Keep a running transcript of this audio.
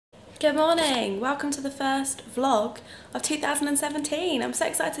Good morning, welcome to the first vlog of 2017. I'm so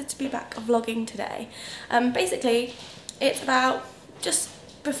excited to be back vlogging today. Basically, it's about just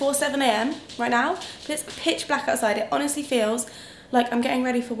before 7 AM right now, but it's pitch black outside. It honestly feels like I'm getting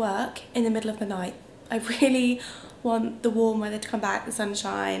ready for work in the middle of the night. I really want the warm weather to come back, the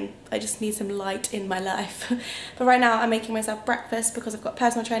sunshine. I just need some light in my life. But right now I'm making myself breakfast because I've got a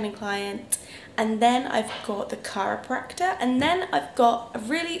personal training client, and then I've got the chiropractor, and then I've got a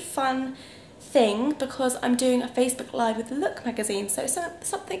really fun thing because I'm doing a Facebook Live with the Look magazine, so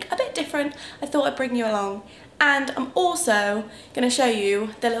something a bit different. I thought I'd bring you along. And I'm also going to show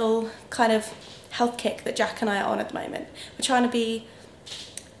you the little kind of health kick that Jack and I are on at the moment. We're trying to be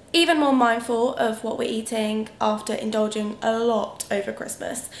even more mindful of what we're eating after indulging a lot over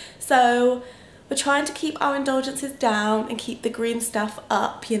Christmas. So we're trying to keep our indulgences down and keep the green stuff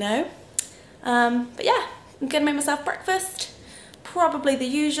up, you know. But yeah, I'm gonna make myself breakfast, probably the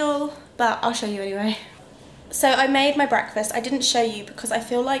usual, but I'll show you anyway. So I made my breakfast. I didn't show you because I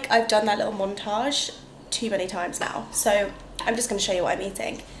feel like I've done that little montage too many times now. So I'm just gonna show you what I'm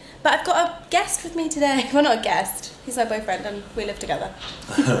eating. But I've got a guest with me today. Well, not a guest. He's my boyfriend and we live together.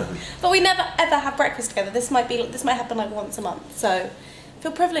 But we never ever have breakfast together. This might happen like once a month. So I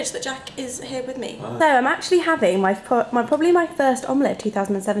feel privileged that Jack is here with me. Wow. So I'm actually having probably my first omelette of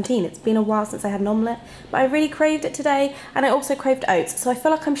 2017. It's been a while since I had an omelette, but I really craved it today, and I also craved oats. So I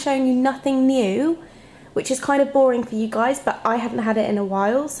feel like I'm showing you nothing new, which is kind of boring for you guys, but I haven't had it in a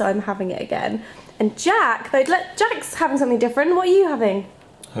while, so I'm having it again. And Jack, Jack's having something different. What are you having?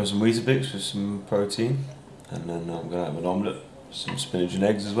 I have some Weetabix with some protein, and then I'm going to have an omelette with some spinach and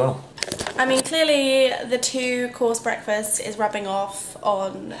eggs as well. I mean, clearly the 2-course breakfast is rubbing off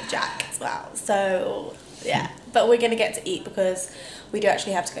on Jack as well, so yeah. But we're going to get to eat because we do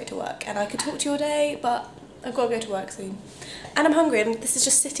actually have to go to work, and I could talk to you all day, but I've got to go to work soon. And I'm hungry, and this is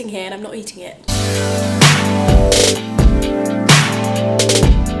just sitting here and I'm not eating it.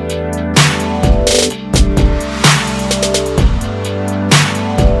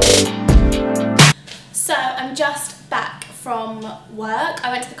 Just back from work.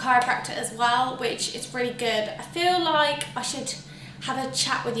 I went to the chiropractor as well, which is really good. I feel like I should have a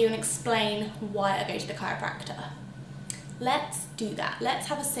chat with you and explain why I go to the chiropractor. Let's do that. Let's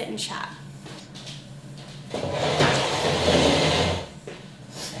have a sit and chat.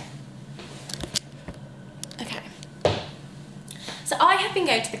 Okay. So I have been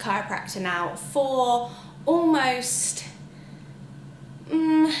going to the chiropractor now for almost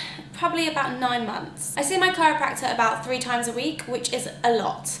probably about 9 months. I see my chiropractor about 3 times a week, which is a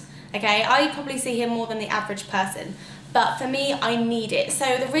lot, okay? I probably see him more than the average person, but for me, I need it.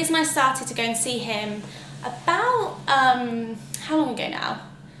 So the reason I started to go and see him about, how long ago now?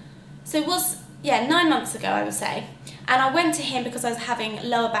 So it was, yeah, 9 months ago, I would say. And I went to him because I was having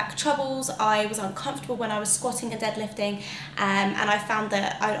lower back troubles. I was uncomfortable when I was squatting and deadlifting, and I found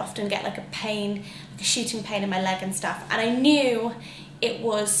that I'd often get like a pain, like a shooting pain in my leg and stuff. And I knew it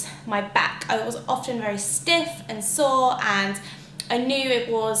was my back. I was often very stiff and sore, and I knew it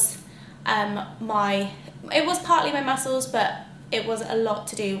was partly my muscles, but it was a lot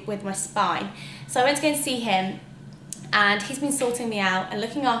to do with my spine. So I went to go and see him, and he's been sorting me out and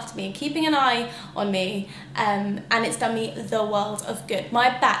looking after me and keeping an eye on me, and it's done me the world of good.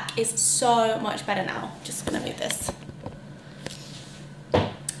 My back is so much better now. Just gonna move this.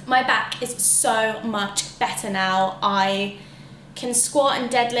 My back is so much better now. I can squat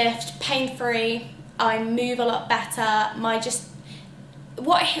and deadlift pain-free. I move a lot better.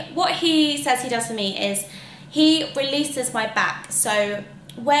 What he says he does for me is he releases my back. So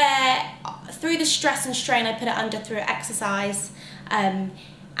where through the stress and strain I put it under through exercise, and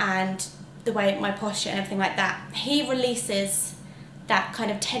the way my posture and everything like that, he releases that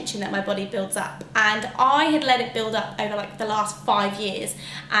kind of tension that my body builds up, and I had let it build up over like the last 5 years,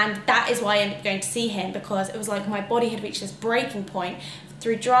 and that is why I ended up going to see him, because it was like my body had reached this breaking point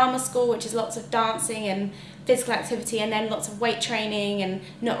through drama school, which is lots of dancing and physical activity, and then lots of weight training and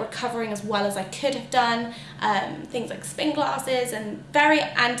not recovering as well as I could have done, things like spin classes, and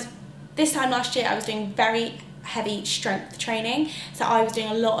this time last year I was doing very heavy strength training, so I was doing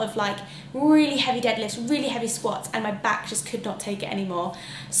a lot of like really heavy deadlifts, really heavy squats, and my back just could not take it anymore.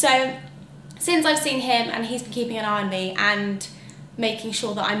 So since I've seen him and he's been keeping an eye on me and making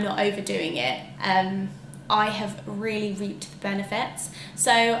sure that I'm not overdoing it, I have really reaped the benefits.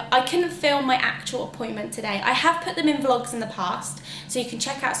 So I couldn't film my actual appointment today. I have put them in vlogs in the past, so you can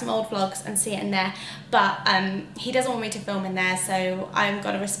check out some old vlogs and see it in there, but he doesn't want me to film in there, so I'm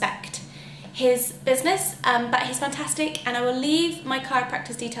going to respect his business, but he's fantastic, and I will leave my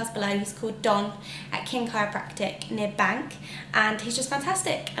chiropractor's details below. He's called Don at King Chiropractic near Bank, and he's just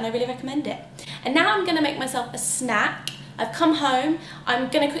fantastic, and I really recommend it. And now I'm going to make myself a snack. I've come home, I'm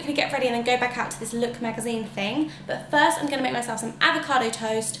going to quickly get ready and then go back out to this Look magazine thing, but first I'm going to make myself some avocado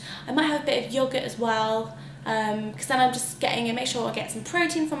toast. I might have a bit of yogurt as well, because then I'm just getting it, make sure I get some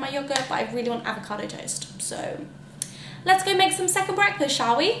protein from my yogurt, but I really want avocado toast. So let's go make some second breakfast,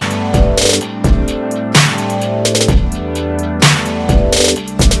 shall we?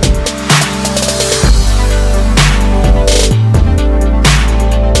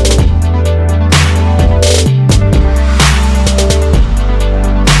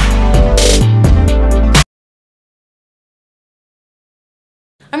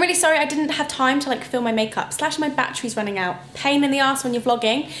 I'm really sorry I didn't have time to like fill my makeup, / my battery's running out. Pain in the ass when you're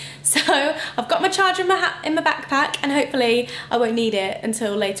vlogging. So I've got my charger in my backpack, and hopefully I won't need it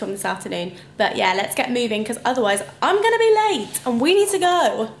until later on this afternoon. But yeah, let's get moving, because otherwise I'm gonna be late and we need to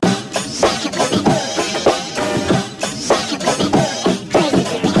go.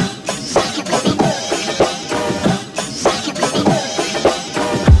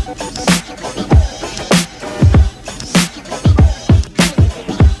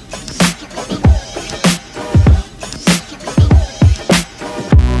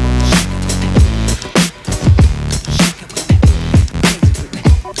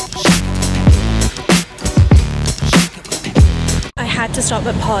 To stop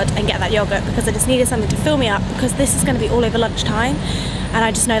at Pod and get that yogurt, because I just needed something to fill me up, because this is going to be all over lunchtime, and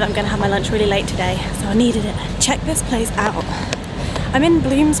I just know that I'm going to have my lunch really late today, so I needed it. Check this place out. I'm in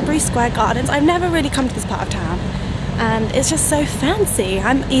Bloomsbury Square Gardens. I've never really come to this part of town, and it's just so fancy.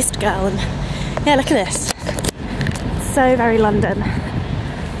 I'm East girl, and yeah, look at this. It's so very London.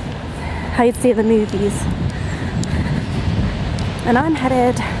 How you'd see in the movies. And I'm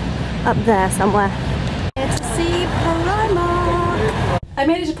headed up there somewhere. Here to see Primark. I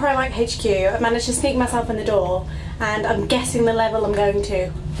made it to Primark HQ. I managed to sneak myself in the door, and I'm guessing the level I'm going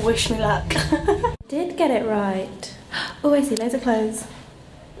to. Wish me luck. Did get it right. Oh, I see loads of clothes.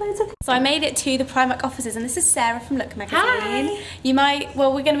 So I made it to the Primark offices, and this is Sarah from Look magazine. Hi. You might,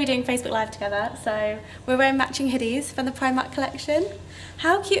 well, we're going to be doing Facebook Live together, so we're wearing matching hoodies from the Primark collection.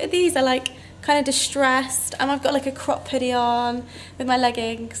 How cute are these? They're like kind of distressed, and I've got like a crop hoodie on with my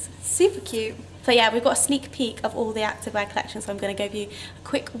leggings. Super cute. So yeah, we've got a sneak peek of all the activewear collection, so I'm going to give you a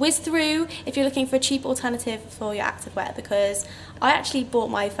quick whiz through if you're looking for a cheap alternative for your activewear, because I actually bought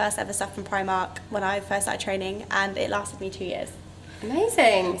my first ever stuff from Primark when I first started training, and it lasted me 2 years.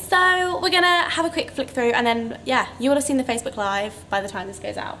 Amazing. So we're going to have a quick flick through, and then yeah, you will have seen the Facebook Live by the time this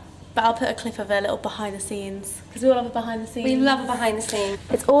goes out. But I'll put a clip of a little behind the scenes, because we all love a behind the scenes. We love a behind the scenes.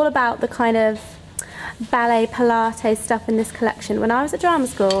 It's all about the kind of ballet, Pilates stuff in this collection. When I was at drama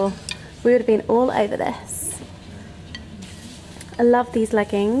school, we would have been all over this. I love these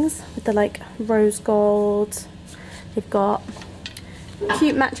leggings with the like rose gold. They've got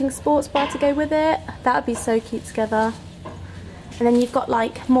cute matching sports bra to go with it. That would be so cute together. And then you've got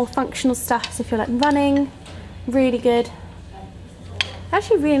like more functional stuff, so if you're like running, really good.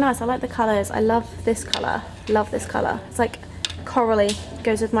 Actually really nice. I like the colours. I love this colour. Love this colour. It's like corally.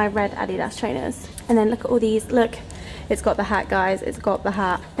 Goes with my red Adidas trainers. And then look at all these. Look. It's got the hat, guys, it's got the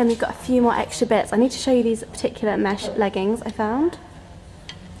hat. Then we've got a few more extra bits. I need to show you these particular mesh leggings I found.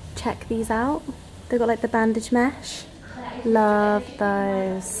 Check these out. They've got like the bandage mesh. Love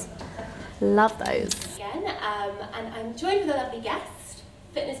those. Love those. Again, and I'm joined with a lovely guest,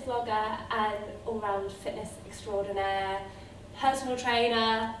 fitness blogger and all-round fitness extraordinaire, personal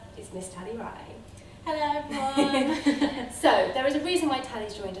trainer, it's Miss Tally Rye. Hello everyone. So, there is a reason why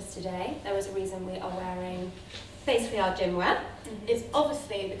Tally's joined us today. There is a reason we are wearing basically our gym wear. It's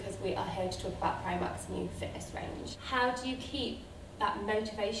obviously because we are here to talk about Primark's new fitness range. How do you keep that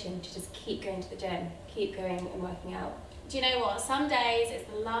motivation to just keep going to the gym, keep going and working out? Do you know what? Some days it's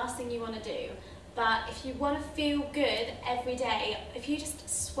the last thing you want to do, but if you want to feel good every day, if you just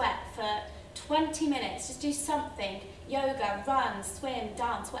sweat for 20 minutes, just do something, yoga, run, swim,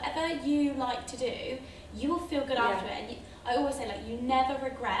 dance, whatever you like to do, you will feel good after it. And I always say, like, you never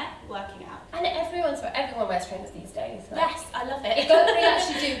regret working out. And everyone wears trainers these days. Like, yes, I love it. They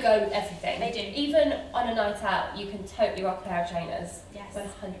actually do go with everything. They do. Even on a night out, you can totally rock a pair of trainers. Yes. 100%.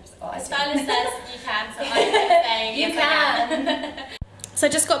 The stylist says you can, so I'm saying you can. So I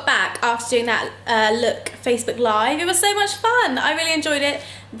just got back after doing that Look Facebook Live. It was so much fun. I really enjoyed it.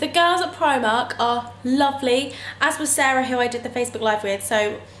 The girls at Primark are lovely, as was Sarah, who I did the Facebook Live with.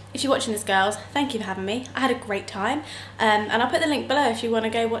 So if you're watching this, girls, thank you for having me. I had a great time. And I'll put the link below if you want to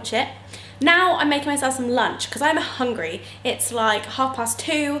go watch it. Now I'm making myself some lunch because I'm hungry. It's like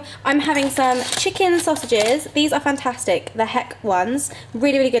 2:30. I'm having some chicken sausages. These are fantastic, the Heck ones.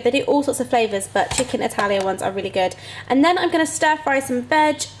 Really, really good. They do all sorts of flavours, but chicken Italia ones are really good. And then I'm going to stir fry some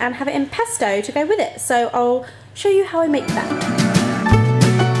veg and have it in pesto to go with it. So I'll show you how I make that.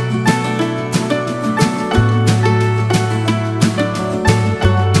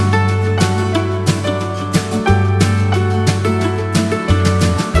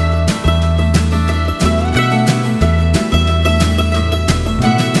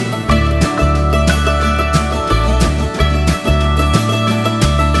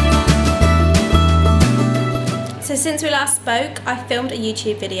 So since we last spoke, I filmed a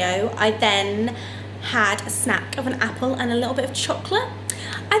YouTube video. I then had a snack of an apple and a little bit of chocolate.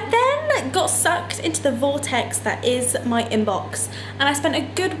 I then got sucked into the vortex that is my inbox, and I spent a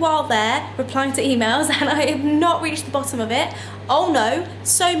good while there replying to emails, and I have not reached the bottom of it. Oh no,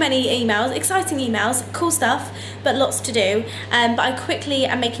 so many emails, exciting emails, cool stuff, but lots to do. But I quickly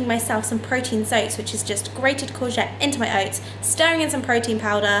am making myself some protein oats, which is just grated courgette into my oats, stirring in some protein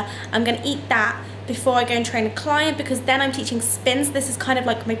powder. I'm gonna eat that before I go and train a client, because then I'm teaching spins. This is kind of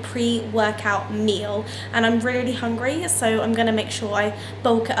like my pre-workout meal, and I'm really hungry, so I'm gonna make sure I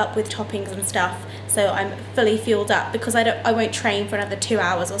bulk it up with toppings and stuff, so I'm fully fueled up, because I won't train for another 2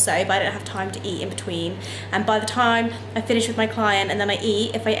 hours or so, but I don't have time to eat in between. And by the time I finish with my client and then I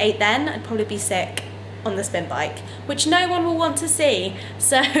eat, if I ate then, I'd probably be sick on the spin bike, which no one will want to see.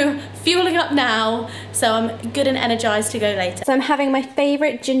 So fueling up now, so I'm good and energized to go later. So I'm having my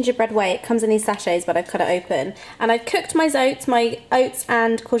favorite gingerbread whey. It comes in these sachets, but I've cut it open, and I've cooked my oats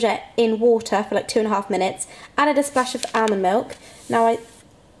and courgette in water for like 2.5 minutes, added a splash of almond milk. Now I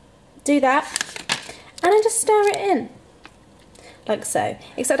do that and I just stir it in like so,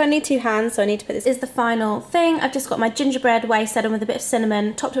 except I need 2 hands, so I need to put this. This is the final thing. I've just got my gingerbread whey set on with a bit of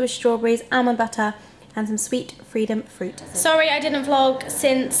cinnamon, topped it with strawberries, almond butter, and some sweet freedom fruit. Sorry I didn't vlog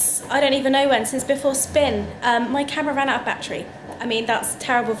since, I don't even know when, since before spin. My camera ran out of battery. I mean, that's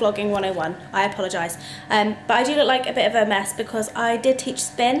terrible vlogging 101, I apologise. But I do look like a bit of a mess because I did teach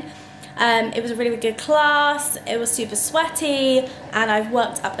spin. It was a really good class, it was super sweaty, and I've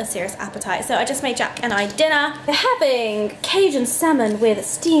worked up a serious appetite. So I just made Jack and I dinner. We're having Cajun salmon with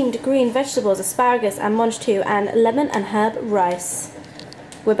steamed green vegetables, asparagus and mange tout, and lemon and herb rice.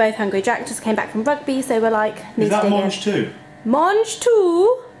 We're both hungry. Jack just came back from rugby, so we're like, need to dig in. Is that mange tout? Mange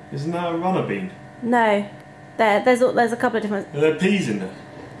tout? Isn't that a runner bean? No. There's a couple of different... Are there peas in there?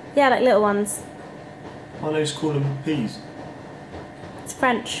 Yeah, like little ones. Why don't you just call them peas? It's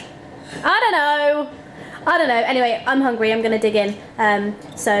French. I don't know. Anyway, I'm hungry. I'm going to dig in.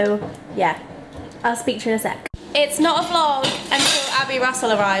 So, yeah. I'll speak to you in a sec. It's not a vlog until Abby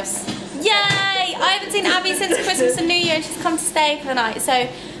Russell arrives. Yay! I haven't seen Abby since Christmas and New Year, and she's come to stay for the night. So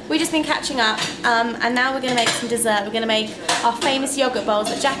we've just been catching up, and now we're going to make some dessert. We're going to make our famous yogurt bowls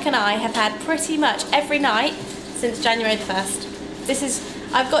that Jack and I have had pretty much every night since January the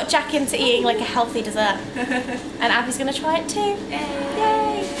 1st. I've got Jack into eating like a healthy dessert, and Abby's going to try it too.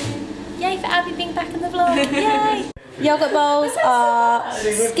 Yay! Yay for Abby being back in the vlog. Yay! Yogurt bowls are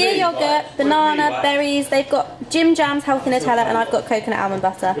skyr yogurt, banana, berries. They've got Jim Jam's healthy Nutella, and I've got coconut almond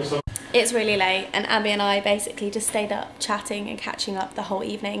butter. It's really late, and Abby and I basically just stayed up chatting and catching up the whole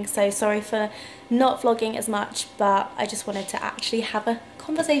evening. So sorry for not vlogging as much, but I just wanted to actually have a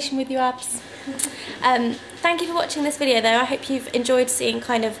conversation with you, Abs. Thank you for watching this video though. I hope you've enjoyed seeing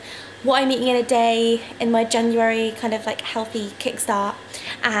kind of what I'm eating in a day in my January kind of like healthy kickstart,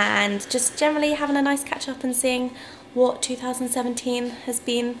 and just generally having a nice catch up and seeing what 2017 has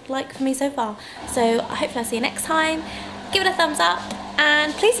been like for me so far. So hopefully I'll see you next time. Give it a thumbs up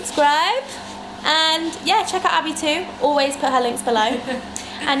and please subscribe, and yeah, check out Abby too. Always put her links below.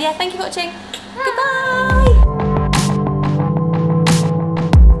 And yeah, thank you for watching. Goodbye.